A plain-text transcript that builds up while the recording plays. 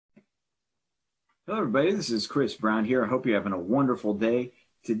Hello, everybody. This is Chris Brown here. I hope you're having a wonderful day.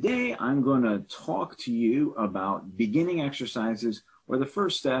 Today, I'm going to talk to you about beginning exercises or the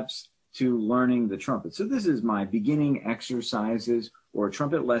first steps to learning the trumpet. So this is my beginning exercises or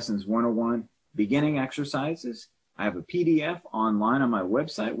Trumpet Lessons 101 beginning exercises. I have a PDF online on my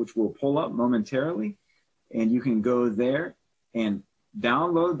website, which we'll pull up momentarily, and you can go there and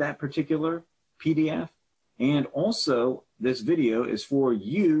download that particular PDF. And also, this video is for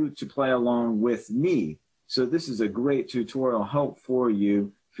you to play along with me. So this is a great tutorial help for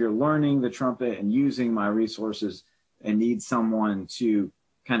you if you're learning the trumpet and using my resources and need someone to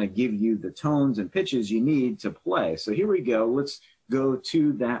kind of give you the tones and pitches you need to play. So here we go. Let's go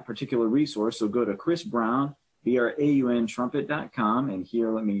to that particular resource. So go to Chris Brown, Braun, trumpet.com. And here,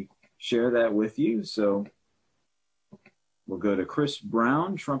 let me share that with you. So we'll go to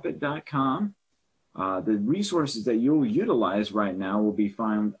chrisbrowntrumpet.com. The resources that you'll utilize right now will be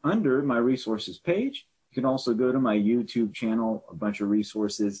found under my resources page. You can also go to my YouTube channel, a bunch of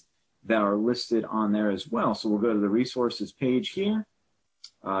resources that are listed on there as well. So we'll go to the resources page here.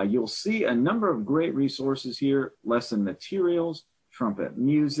 You'll see a number of great resources here, lesson materials, trumpet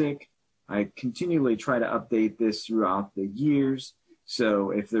music. I continually try to update this throughout the years.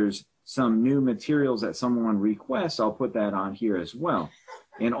 So if there's some new materials that someone requests, I'll put that on here as well.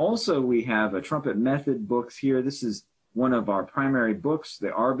 And also we have a trumpet method books here. This is one of our primary books,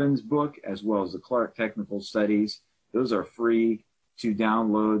 the Arbin's book, as well as the Clark Technical Studies. Those are free to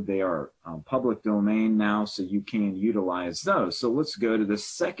download. They are public domain now, so you can utilize those. So let's go to the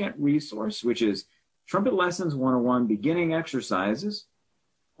second resource, which is Trumpet Lessons 101 Beginning Exercises.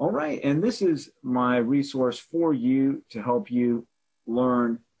 All right, and this is my resource for you to help you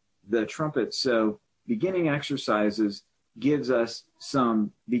learn the trumpet. So beginning exercises gives us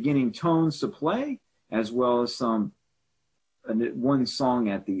some beginning tones to play, as well as one song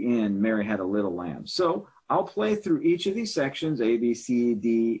at the end, Mary Had a Little Lamb. So I'll play through each of these sections, A, B, C,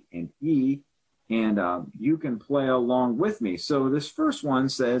 D, and E, and you can play along with me. So this first one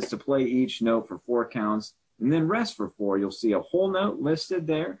says to play each note for 4 counts and then rest for 4. You'll see a whole note listed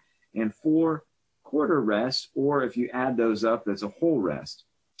there and 4 quarter rests, or if you add those up, that's a whole rest.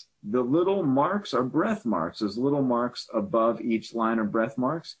 The little marks are breath marks. Those little marks above each line are breath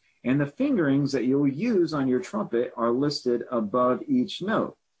marks. And the fingerings that you'll use on your trumpet are listed above each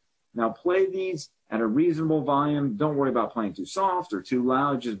note. Now play these at a reasonable volume. Don't worry about playing too soft or too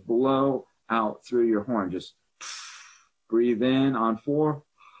loud. Just blow out through your horn. Just breathe in on 4.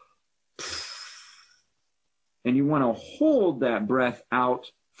 And you want to hold that breath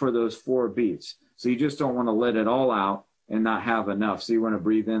out for those 4 beats. So you just don't want to let it all out and not have enough. So you want to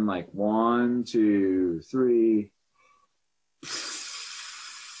breathe in like 1, 2, 3.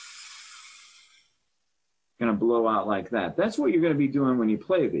 Going to blow out like that. That's what you're going to be doing when you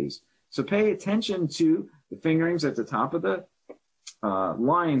play these. So pay attention to the fingerings at the top of the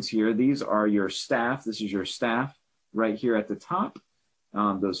lines here. These are your staff. This is your staff right here at the top.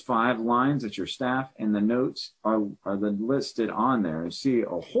 Those 5 lines, that's your staff, and the notes are listed on there. You see, a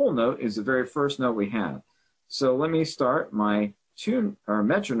whole note is the very first note we have. So let me start my tune, or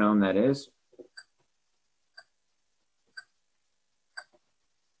metronome, that is.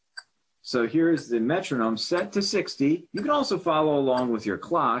 So here's the metronome set to 60. You can also follow along with your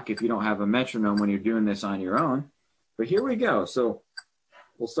clock if you don't have a metronome when you're doing this on your own. But here we go. So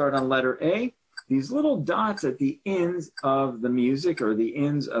we'll start on letter A. These little dots at the ends of the music, or the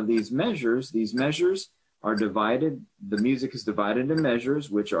ends of these measures are divided. The music is divided in measures,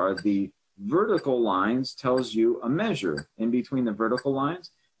 which are the vertical lines tells you a measure in between the vertical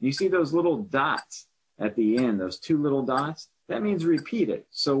lines. You see those little dots at the end, those 2 little dots? That means repeat it.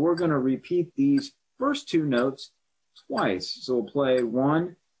 So we're going to repeat these first 2 notes twice. So we'll play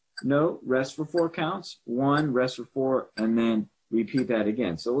 1 note, rest for 4 counts, 1, rest for 4, and then repeat that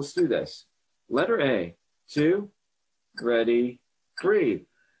again. So let's do this. Letter A, 2, ready, breathe.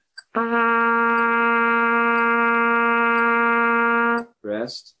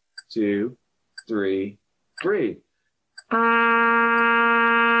 Rest, 2, 3, breathe.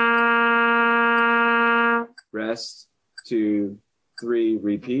 Rest, 2, 3,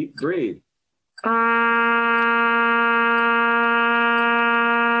 repeat, breathe.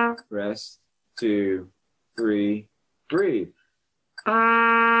 Rest, 2, 3, breathe.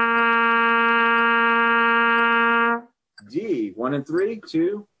 D, 1 and 3,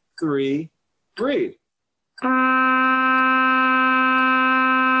 2, 3, breathe.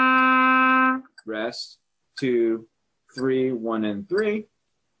 Rest, 2, 3, 1 and 3.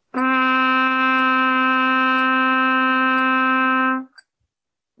 I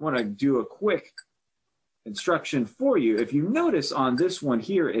want to do a quick instruction for you. If you notice on this one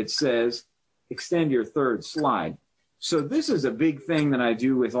here, it says extend your third slide. So this is a big thing that I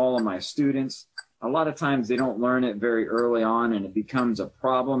do with all of my students. A lot of times they don't learn it very early on and it becomes a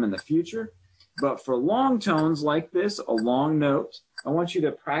problem in the future. But for long tones like this, a long note, I want you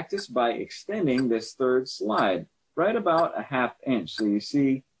to practice by extending this third slide right about a ½ inch. So you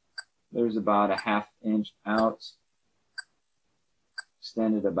see there's about a ½ inch out.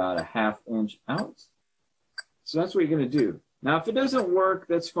 Extend it about a ½ inch out. So that's what you're going to do. Now, if it doesn't work,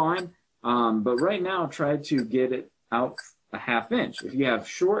 that's fine. But right now, try to get it out a ½ inch. If you have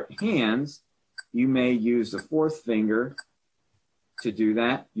short hands, you may use the fourth finger to do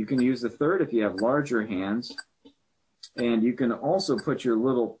that. You can use the third if you have larger hands. And you can also put your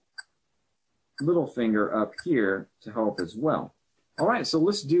little finger up here to help as well. All right, so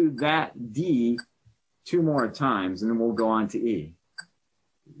let's do that D 2 more times, and then we'll go on to E.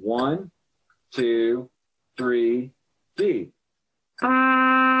 1, 2, 3, D.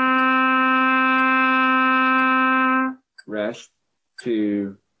 Rest,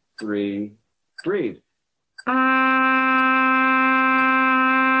 2, 3, breathe.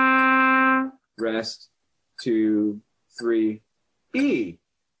 Rest, 2, 3, E.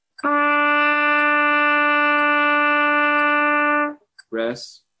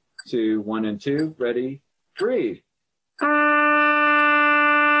 Rest, 2, 1 and 2, ready, breathe.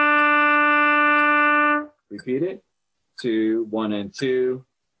 Repeat it, 2, 1 and 2,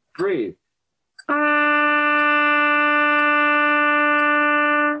 breathe.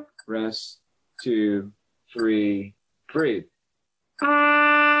 Rest, 2, 3, breathe.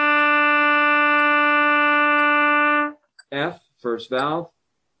 F, first valve,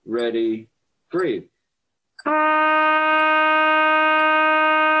 ready, breathe.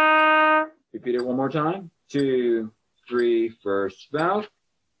 Repeat it one more time. 2, 3, first valve.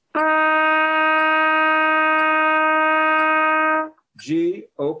 G,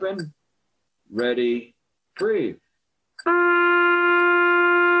 open, ready, breathe.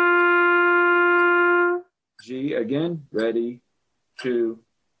 G again, ready, 2,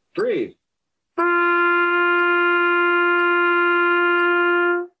 breathe.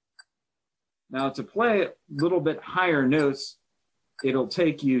 Now to play a little bit higher notes, it'll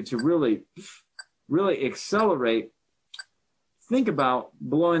take you to really accelerate. Think about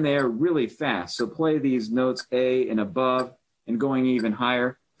blowing the air really fast. So play these notes A and above and going even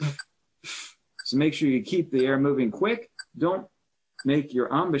higher. So make sure you keep the air moving quick. Don't make your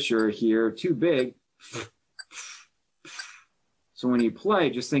embouchure here too big. So when you play,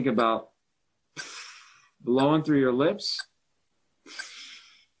 just think about blowing through your lips.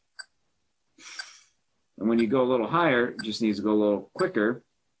 And when you go a little higher, it just needs to go a little quicker,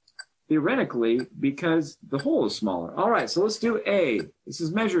 theoretically, because the hole is smaller. All right, so let's do A. This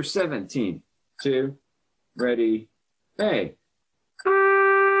is measure 17. 2, ready, A.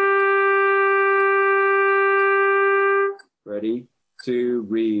 Ready, 2,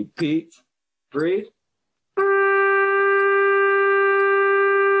 repeat, breathe.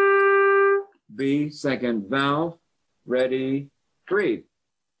 B, second valve, ready, breathe.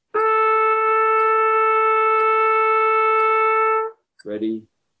 Ready,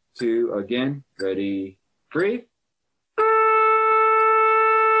 2, again, ready, breathe.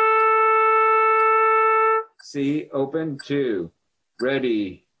 C, open, 2,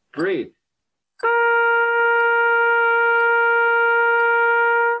 ready, breathe.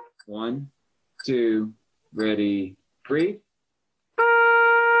 1, 2, ready, breathe.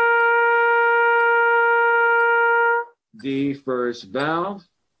 D, first valve,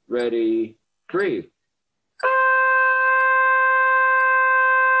 ready, breathe.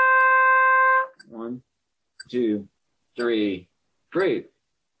 1, 2, 3, breathe.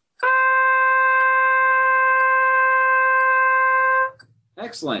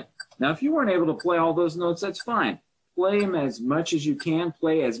 Excellent. Now, if you weren't able to play all those notes, that's fine. Play them as much as you can.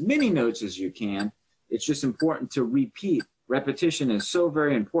 Play as many notes as you can. It's just important to repeat. Repetition is so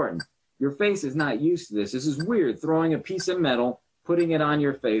very important. Your face is not used to this. This is weird, throwing a piece of metal, putting it on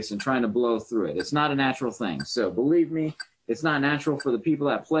your face, and trying to blow through it. It's not a natural thing. So believe me, it's not natural for the people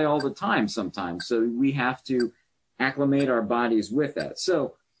that play all the time sometimes. So we have to acclimate our bodies with that.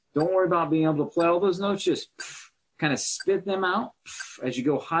 So don't worry about being able to play all those notes. Just kind of spit them out. As you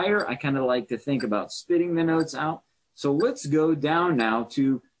go higher, I kind of like to think about spitting the notes out. So let's go down now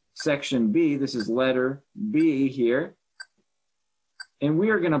to section B. This is letter B here. And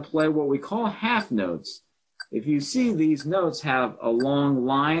we are going to play what we call half notes. If you see, these notes have a long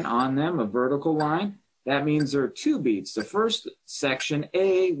line on them, a vertical line. That means there are 2 beats. The first section,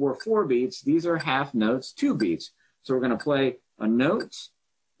 A, were 4 beats. These are half notes, 2 beats. So we're going to play a note,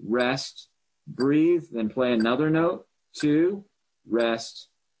 rest, breathe, then play another note, 2, rest,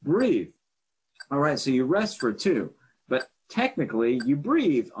 breathe. All right, so you rest for 2, but technically you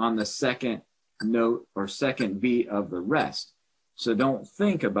breathe on the second note or second beat of the rest. So don't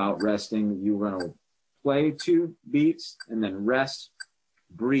think about resting. You're going to play 2 beats and then rest,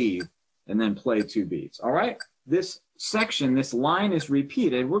 breathe, and then play 2 beats. All right, this section, this line is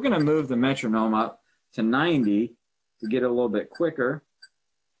repeated. We're going to move the metronome up to 90 to get it a little bit quicker.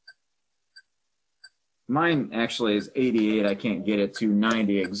 Mine actually is 88. I can't get it to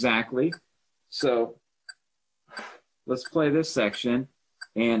 90 exactly. So let's play this section.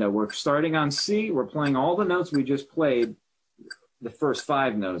 And we're starting on C. We're playing all the notes we just played, the first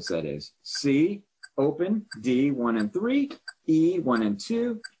 5 notes, that is. C, open, D, 1 and 3, E, 1 and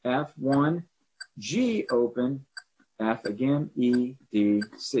 2, F, 1, G, open, F again, E, D,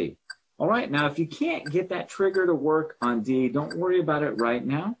 C. All right, now if you can't get that trigger to work on D, don't worry about it right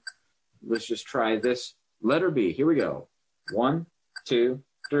now. Let's just try this letter B. Here we go. 1, 2,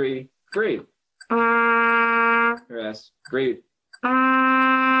 3, breathe. Rest, breathe.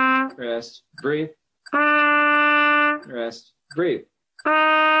 Rest, breathe. Rest, breathe.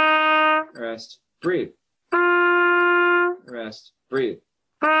 Rest, breathe. Rest, breathe.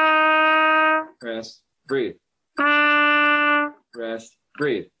 Rest, breathe. Rest,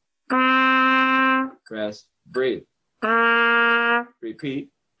 breathe. Rest, breathe. Repeat,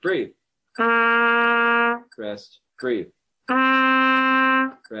 breathe. Rest, breathe.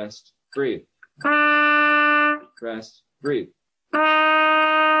 Rest, breathe. Rest, breathe.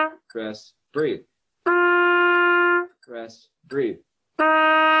 Rest, breathe. Rest, breathe.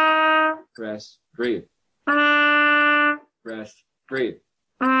 Rest, breathe. Rest, breathe.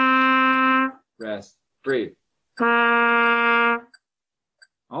 Rest, breathe.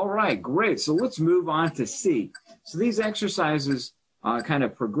 All right, great. So let's move on to C. So these exercises kind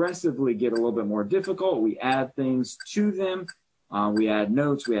of progressively get a little bit more difficult. We add things to them. We add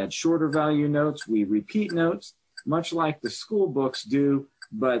notes. We add shorter value notes. We repeat notes, much like the school books do,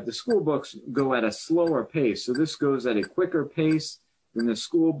 but the school books go at a slower pace. So this goes at a quicker pace than the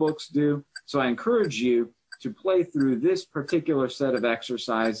school books do. So I encourage you to play through this particular set of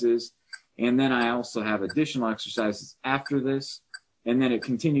exercises. And then I also have additional exercises after this. And then it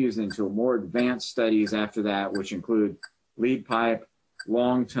continues into more advanced studies after that, which include lead pipe,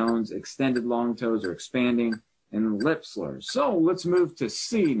 long tones, extended long tones or expanding, and lip slurs. So let's move to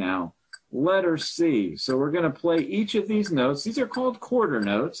C now. Letter C. So we're going to play each of these notes. These are called quarter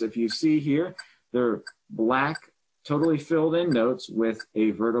notes. If you see here, they're black, totally filled in notes with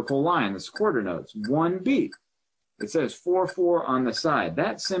a vertical line. That's quarter notes. 1 beat. It says 4/4 on the side.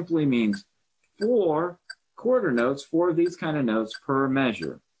 That simply means 4 quarter notes, 4 of these kind of notes per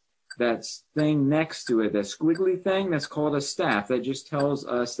measure. That thing next to it, that squiggly thing, that's called a staff. That just tells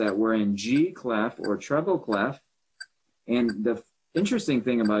us that we're in G clef or treble clef. And the interesting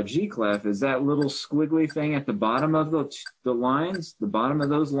thing about G clef is that little squiggly thing at the bottom of the lines, the bottom of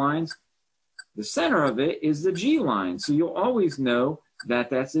those lines, the center of it is the G line. So you'll always know that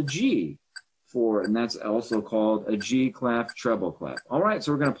that's a G for, and that's also called a G clef, treble clef. All right,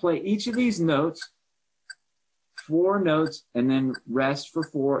 so we're going to play each of these notes, 4 notes, and then rest for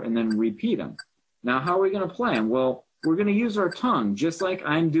 4, and then repeat them. Now, how are we going to play them? Well, we're going to use our tongue, just like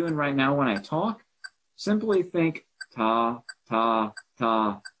I'm doing right now when I talk. Simply think ta, ta,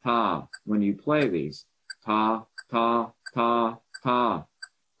 ta, ta when you play these. Ta, ta, ta, ta.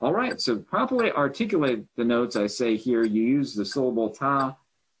 All right, so properly articulate the notes I say here. You use the syllable ta.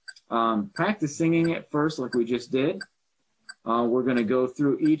 Practice singing it first like we just did. We're going to go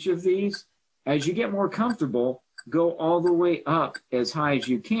through each of these. As you get more comfortable, go all the way up as high as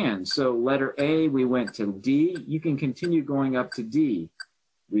you can. So letter A, we went to D. You can continue going up to D.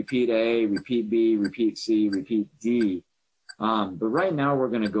 Repeat A, repeat B, repeat C, repeat D. But right now we're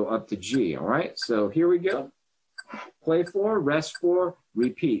going to go up to G, all right? So here we go. Play 4, rest 4,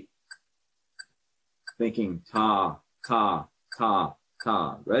 repeat. Thinking ta, ta, ta,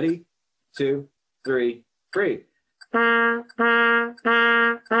 ta. Ready? 2, 3, breathe.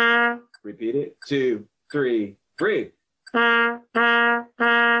 Repeat it. 2, 3, breathe.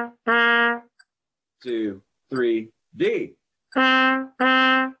 2, 3, D.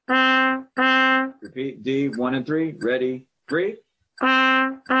 Repeat D, 1 and 3. Ready, breathe.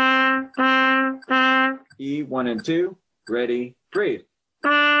 E, 1 and 2. Ready, breathe.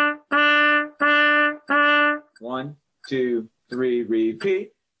 1, 2, 3,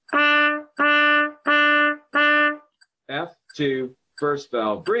 repeat. F, 2, first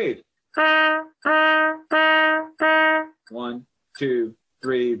valve, breathe. 1, 2,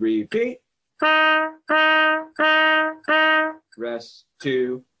 3, repeat. Rest,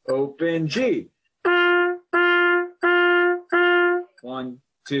 2, open G. 1,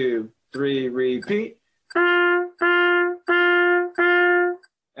 2, three, repeat.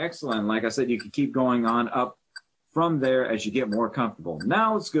 Excellent. Like I said, you can keep going on up from there as you get more comfortable.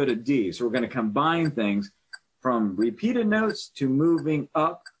 Now let's go to D. So we're going to combine things from repeated notes to moving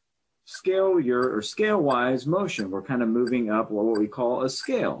up scale-wise motion. We're kind of moving up what we call a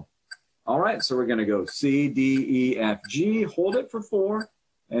scale. All right, so we're going to go C, D, E, F, G, hold it for 4,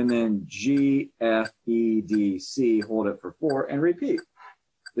 and then G, F, E, D, C, hold it for 4, and repeat.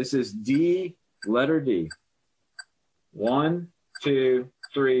 This is D, letter D. 1, 2,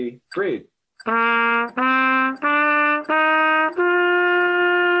 3, breathe.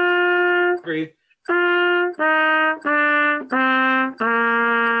 Breathe.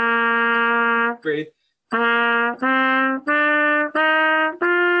 Breathe.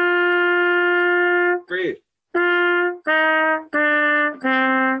 Breathe.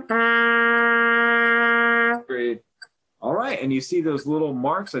 Breathe. All right, and you see those little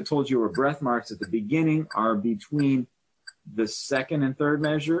marks I told you were breath marks at the beginning are between the second and third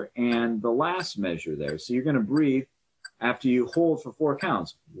measure and the last measure there. So you're going to breathe after you hold for 4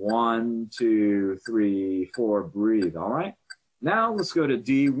 counts. 1, 2, 3, 4, breathe. All right. Now let's go to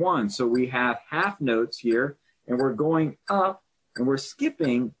D1. So we have half notes here, and we're going up, and we're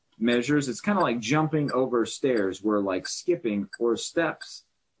skipping measures. It's kind of like jumping over stairs. We're like skipping or steps,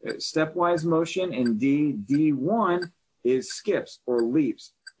 stepwise motion. In D, D1 is skips or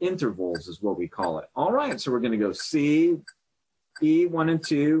leaps. Intervals is what we call it. All right, so we're going to go C, E, 1 and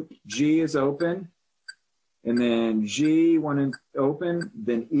 2, G is open, and then G, 1 and open,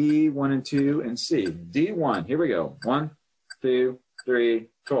 then E, 1 and 2, and C. D1, here we go. 1, 2, 3,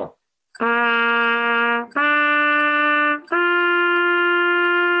 4.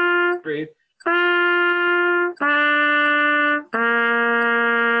 Breathe.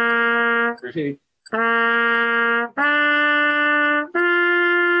 Repeat.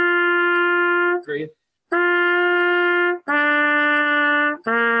 Breathe.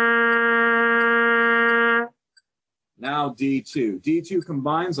 Now D2. D2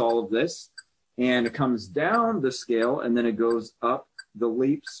 combines all of this, and it comes down the scale, and then it goes up the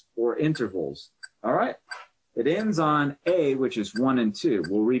leaps or intervals. All right? It ends on A, which is 1 and 2.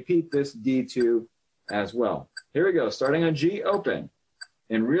 We'll repeat this D2 as well. Here we go. Starting on G, open.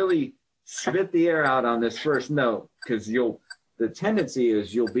 And really spit the air out on this first note, because the tendency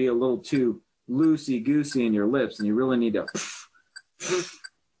is you'll be a little too loosey-goosey in your lips, and you really need to just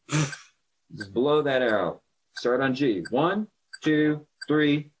blow that air out. Start on G. 1, 2,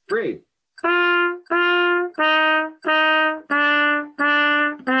 3, breathe.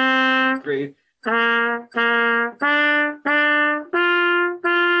 Breathe.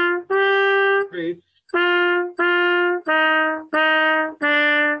 Breathe.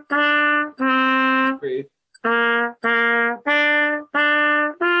 Breathe.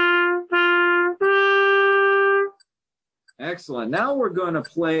 Excellent. Now we're going to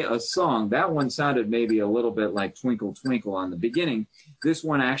play a song. That one sounded maybe a little bit like Twinkle Twinkle on the beginning. This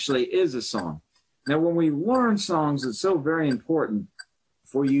one actually is a song. Now, when we learn songs, it's so very important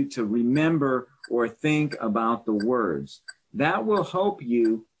for you to remember or think about the words. That will help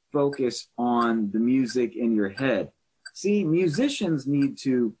you focus on the music in your head. See, musicians need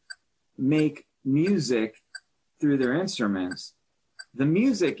to make music through their instruments. The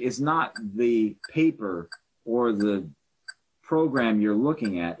music is not the paper or the program you're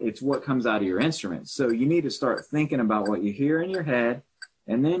looking at. It's what comes out of your instrument. So you need to start thinking about what you hear in your head,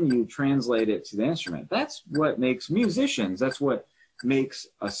 and then you translate it to the instrument. That's what makes musicians. That's what makes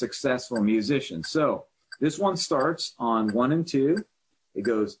a successful musician. So this one starts on 1 and 2. It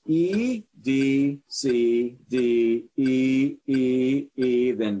goes E, D, C, D, E, E,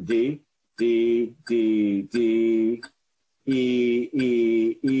 E, then D, D, D, D, E,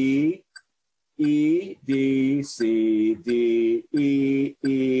 E, E, E, D, C, D, E,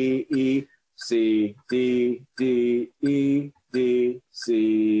 E, E, C, D, D, E, D,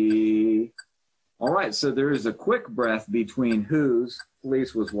 C. All right, so there is a quick breath between whose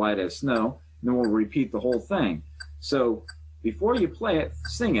fleece was white as snow, and then we'll repeat the whole thing. So before you play it,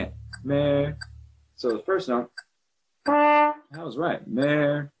 sing it. Mary. So the first note, that was right.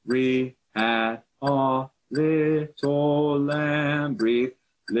 Mary had a little lamb, breathe.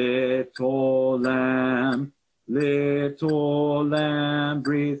 Little lamb,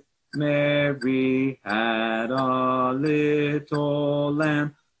 breathe. Mary had a little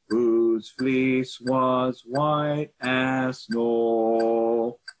lamb whose fleece was white as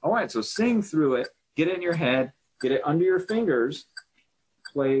snow. All right, so sing through it. Get it in your head. Get it under your fingers.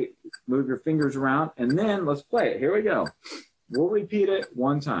 Move your fingers around, and then let's play it. Here we go. We'll repeat it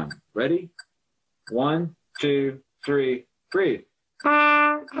one time. Ready? 1, 2, 3, breathe.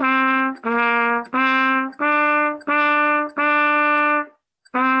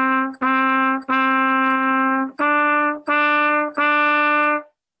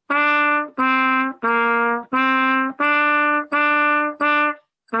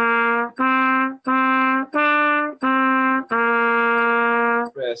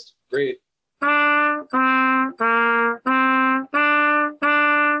 Great.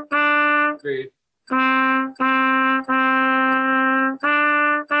 Great.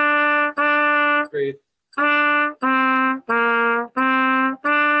 Great.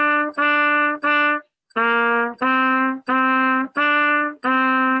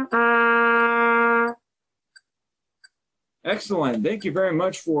 Excellent. Thank you very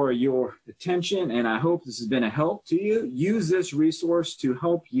much for your attention, and I hope this has been a help to you. Use this resource to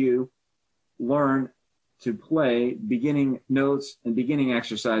help you learn to play beginning notes and beginning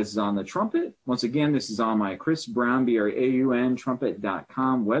exercises on the trumpet. Once again, this is on my Chris Braun, Braun,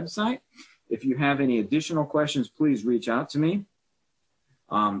 trumpet.com website. If you have any additional questions, please reach out to me.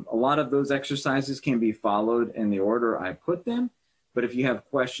 A lot of those exercises can be followed in the order I put them, but if you have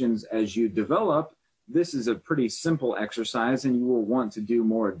questions as you develop, this is a pretty simple exercise and you will want to do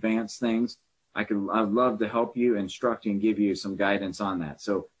more advanced things. I'd love to help you, instruct you, and give you some guidance on that.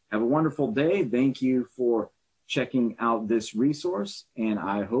 So have a wonderful day. Thank you for checking out this resource, and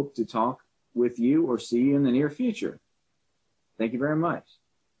I hope to talk with you or see you in the near future. Thank you very much.